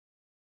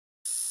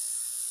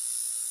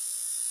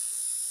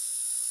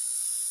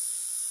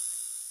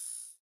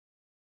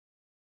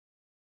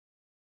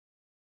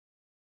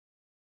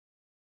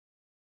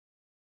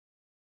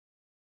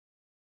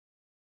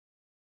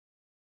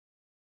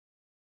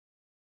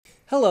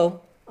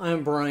Hello,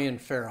 I'm Brian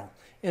Ferrill,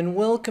 and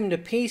welcome to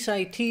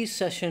PaceIT's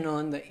session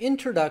on the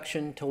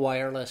Introduction to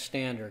Wireless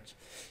Standards.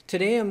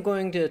 Today I'm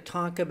going to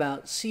talk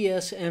about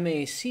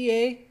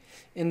CSMA-CA,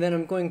 and then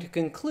I'm going to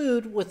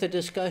conclude with a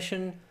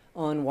discussion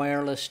on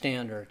wireless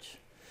standards.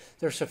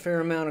 There's a fair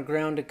amount of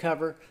ground to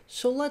cover,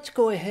 so let's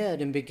go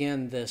ahead and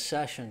begin this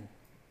session.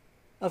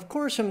 Of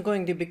course, I'm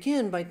going to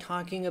begin by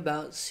talking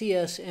about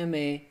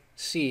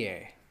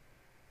CSMA-CA.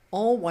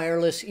 All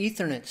wireless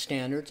Ethernet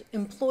standards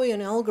employ an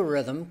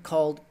algorithm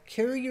called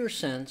Carrier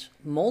Sense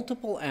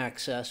Multiple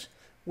Access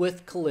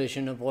with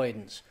Collision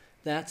Avoidance.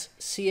 That's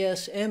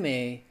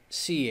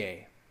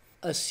CSMA-CA.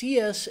 A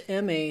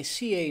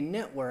CSMA-CA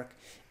network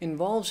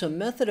involves a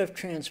method of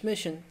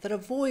transmission that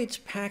avoids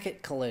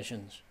packet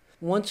collisions.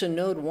 Once a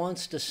node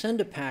wants to send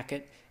a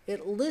packet,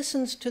 it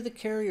listens to the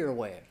carrier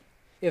wave.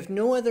 If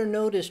no other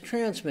node is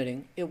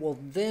transmitting, it will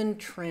then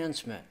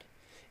transmit.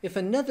 If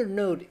another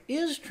node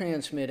is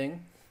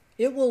transmitting,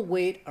 it will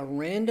wait a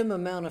random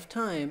amount of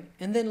time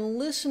and then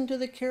listen to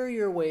the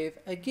carrier wave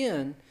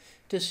again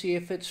to see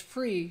if it's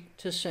free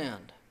to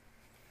send.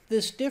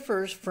 This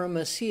differs from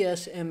a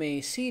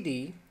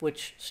CSMA-CD,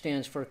 which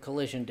stands for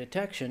collision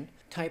detection,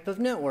 type of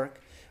network,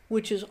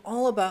 which is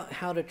all about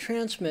how to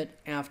transmit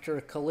after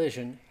a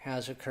collision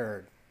has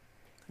occurred.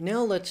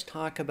 Now let's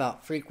talk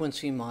about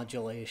frequency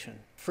modulation.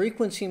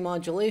 Frequency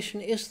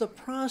modulation is the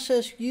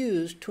process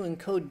used to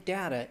encode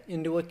data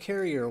into a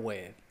carrier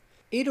wave.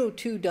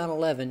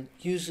 802.11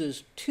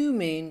 uses two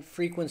main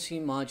frequency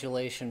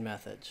modulation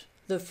methods.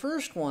 The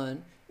first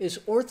one is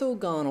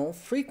orthogonal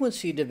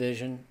frequency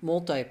division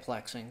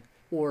multiplexing,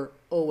 or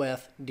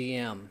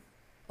OFDM.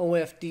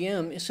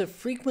 OFDM is a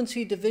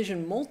frequency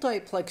division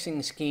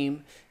multiplexing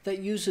scheme that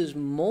uses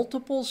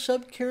multiple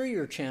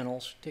subcarrier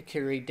channels to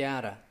carry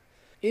data.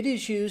 It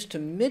is used to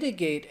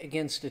mitigate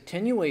against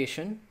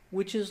attenuation,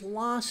 which is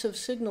loss of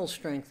signal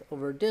strength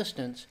over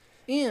distance,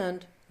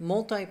 and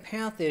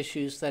multipath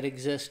issues that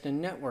exist in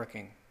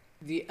networking.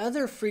 The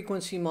other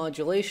frequency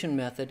modulation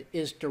method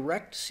is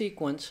direct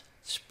sequence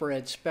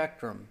spread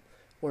spectrum,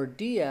 or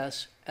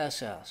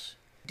DSSS.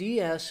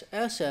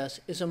 DSSS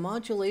is a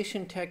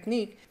modulation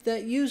technique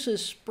that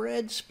uses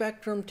spread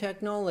spectrum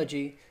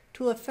technology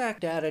to affect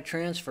data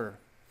transfer.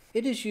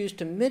 It is used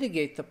to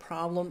mitigate the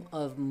problem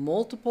of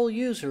multiple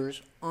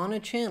users on a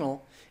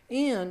channel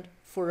and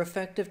for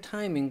effective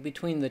timing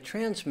between the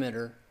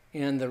transmitter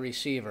and the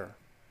receiver.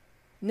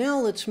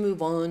 Now let's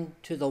move on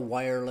to the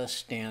wireless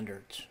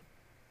standards.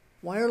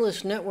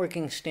 Wireless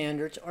networking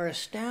standards are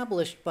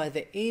established by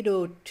the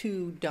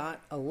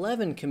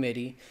 802.11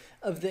 Committee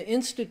of the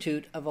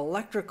Institute of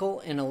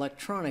Electrical and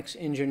Electronics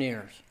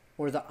Engineers,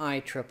 or the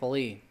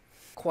IEEE.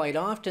 Quite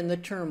often the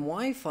term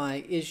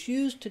Wi-Fi is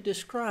used to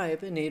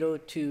describe an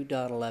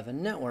 802.11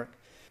 network,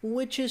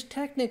 which is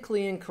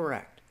technically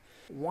incorrect.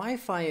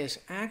 Wi-Fi is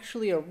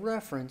actually a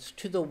reference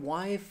to the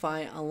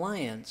Wi-Fi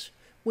Alliance,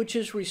 which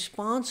is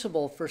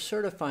responsible for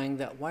certifying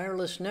that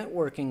wireless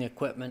networking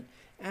equipment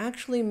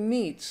actually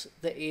meets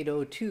the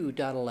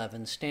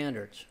 802.11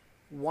 standards.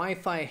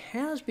 Wi-Fi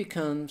has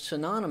become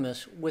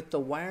synonymous with the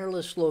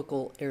wireless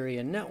local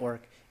area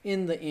network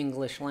in the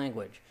English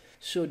language,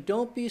 so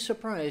don't be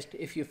surprised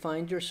if you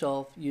find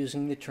yourself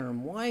using the term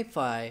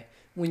Wi-Fi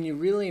when you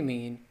really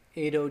mean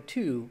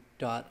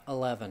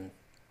 802.11.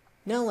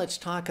 Now let's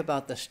talk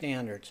about the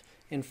standards,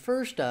 and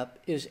first up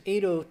is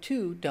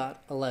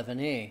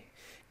 802.11a.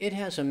 It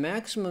has a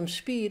maximum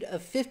speed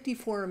of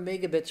 54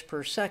 megabits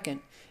per second,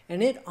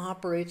 and it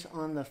operates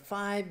on the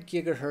 5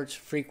 gigahertz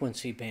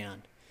frequency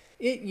band.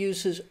 It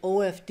uses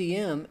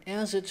OFDM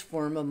as its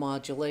form of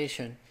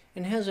modulation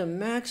and has a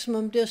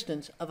maximum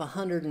distance of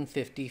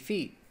 150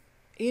 feet.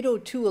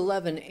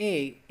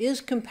 802.11a is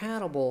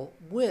compatible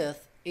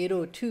with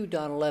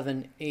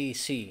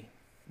 802.11ac.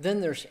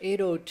 Then there's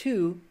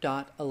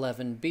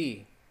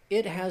 802.11b.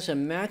 It has a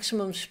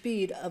maximum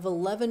speed of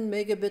 11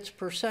 megabits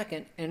per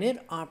second, and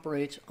it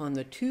operates on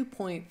the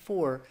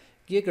 2.4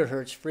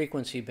 gigahertz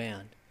frequency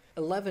band.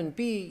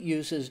 11b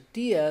uses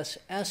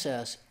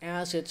DSSS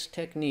as its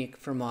technique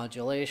for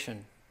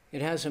modulation.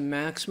 It has a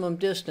maximum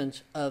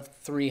distance of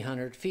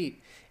 300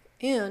 feet,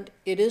 and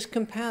it is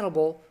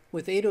compatible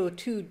with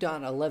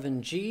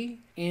 802.11g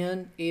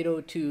and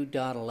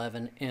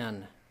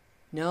 802.11n.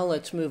 Now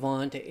let's move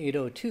on to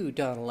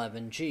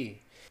 802.11g.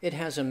 It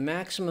has a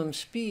maximum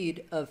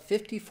speed of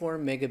 54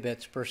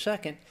 megabits per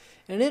second,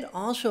 and it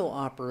also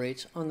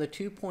operates on the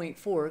 2.4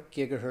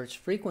 gigahertz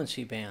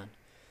frequency band.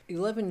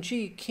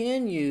 11G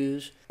can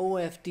use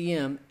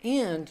OFDM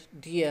and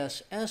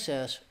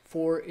DSSS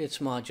for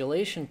its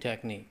modulation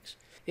techniques.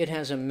 It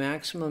has a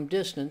maximum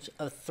distance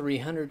of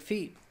 300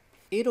 feet.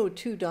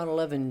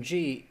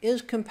 802.11g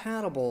is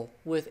compatible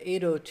with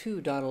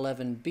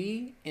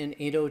 802.11b and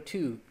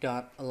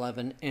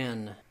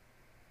 802.11n.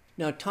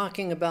 Now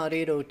talking about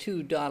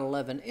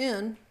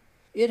 802.11n,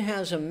 it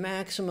has a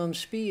maximum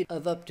speed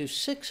of up to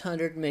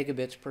 600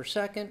 megabits per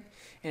second,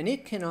 and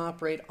it can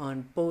operate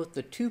on both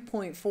the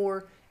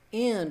 2.4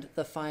 and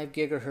the 5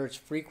 gigahertz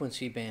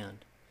frequency band.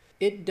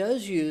 It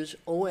does use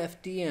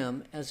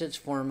OFDM as its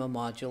form of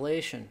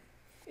modulation.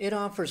 It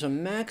offers a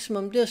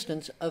maximum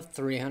distance of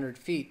 300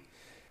 feet.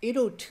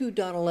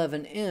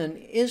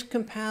 802.11n is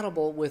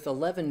compatible with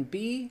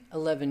 11B,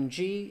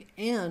 11G,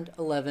 and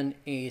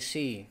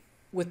 11AC.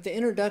 With the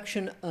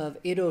introduction of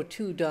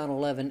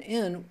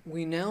 802.11n,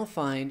 we now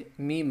find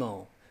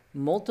MIMO,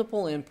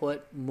 multiple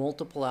input,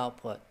 multiple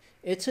output.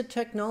 It's a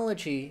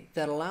technology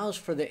that allows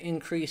for the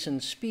increase in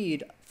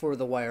speed for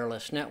the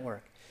wireless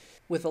network.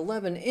 With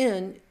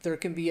 11n, there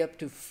can be up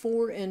to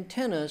 4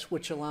 antennas,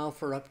 which allow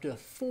for up to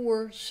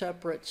 4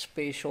 separate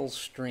spatial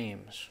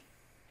streams.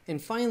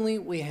 And finally,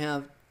 we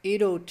have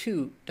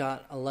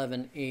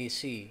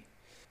 802.11ac.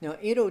 Now,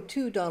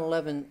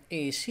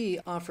 802.11ac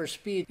offers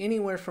speed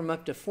anywhere from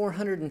up to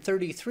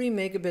 433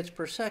 megabits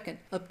per second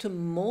up to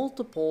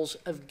multiples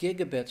of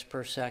gigabits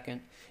per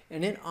second,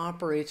 and it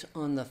operates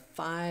on the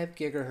 5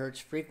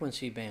 gigahertz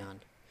frequency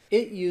band.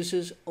 It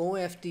uses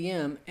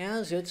OFDM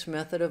as its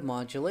method of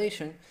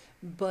modulation,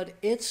 but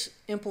its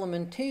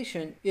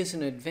implementation is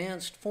an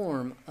advanced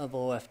form of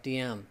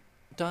OFDM.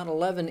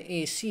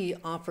 .11ac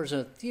offers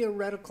a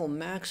theoretical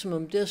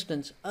maximum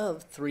distance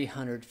of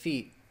 300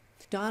 feet.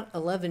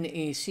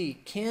 .11ac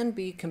can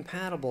be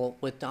compatible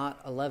with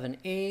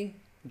 .11a,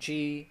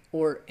 G,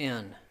 or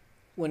N.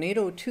 When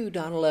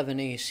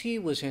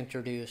 802.11ac was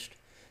introduced,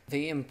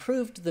 they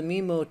improved the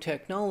MIMO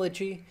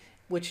technology,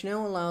 which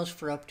now allows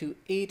for up to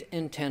 8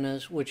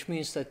 antennas, which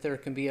means that there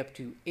can be up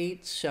to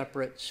 8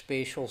 separate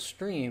spatial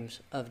streams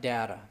of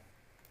data.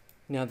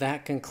 Now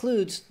that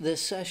concludes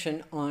this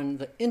session on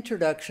the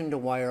Introduction to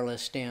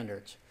Wireless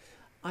Standards.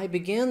 I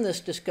began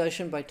this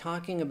discussion by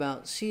talking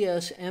about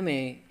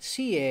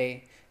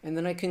CSMA-CA, and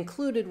then I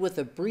concluded with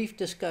a brief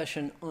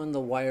discussion on the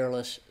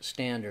wireless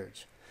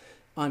standards.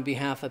 On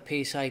behalf of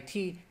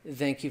PaceIT,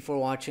 thank you for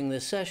watching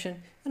this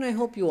session, and I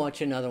hope you watch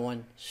another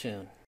one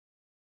soon.